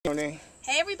marketing.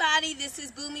 Hey everybody, this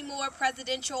is Bunmi,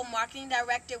 Presidential Marketing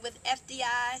Director with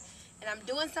FDI, and I'm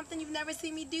doing something you've never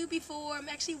seen me do before. I'm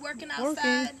actually working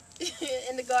outside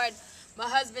in the garden. My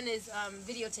husband is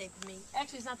videotaping me.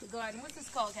 Actually, it's not the garden. What's this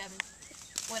called, Kevin?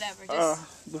 Whatever.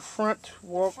 Just The front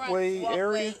walkway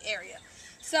area.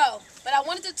 So, but I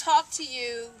wanted to talk to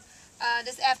you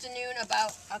this afternoon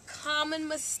about a common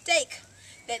mistake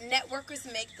that networkers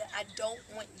make that I don't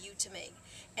want you to make.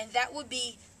 And that would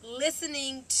be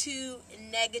listening to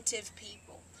negative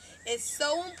people. It's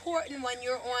so important when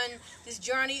you're on this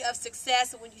journey of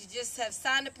success, when you just have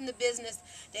signed up in the business,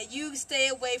 that you stay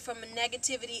away from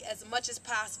negativity as much as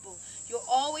possible. You'll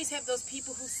always have those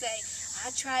people who say,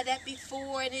 I tried that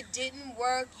before and it didn't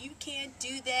work. You can't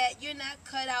do that. You're not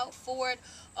cut out for it.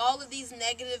 All of these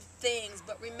negative things.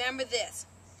 But remember this.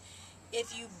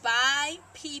 If you buy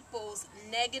people's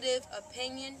negative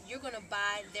opinion, you're going to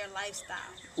buy their lifestyle.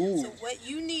 Ooh. So what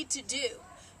you need to do,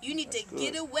 you need to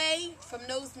get away from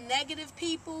those negative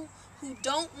people who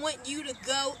don't want you to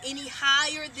go any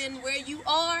higher than where you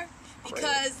are,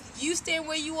 because you staying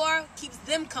where you are keeps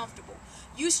them comfortable.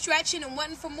 You stretching and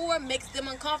wanting for more makes them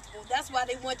uncomfortable. That's why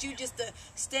they want you just to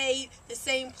stay the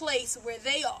same place where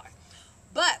they are.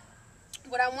 But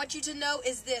what I want you to know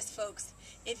is this, folks.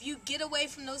 If you get away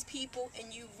from those people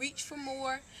and you reach for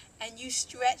more and you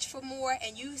stretch for more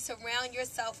and you surround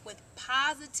yourself with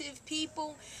positive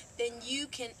people, then you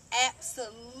can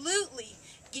absolutely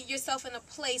get yourself in a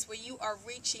place where you are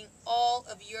reaching all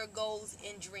of your goals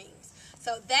and dreams.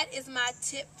 So that is my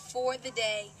tip for the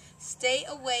day. Stay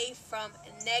away from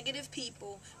negative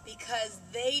people because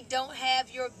they don't have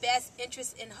your best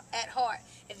interests at heart.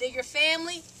 If they're your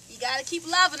family, you got to keep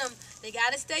loving them. They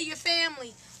got to stay your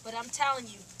family. But I'm telling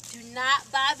you, do not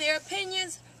buy their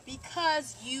opinions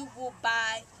because you will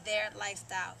buy their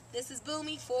lifestyle. This is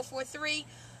Bunmi,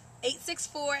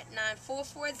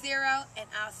 443-864-9440, and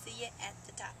I'll see you at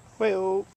the top. Well.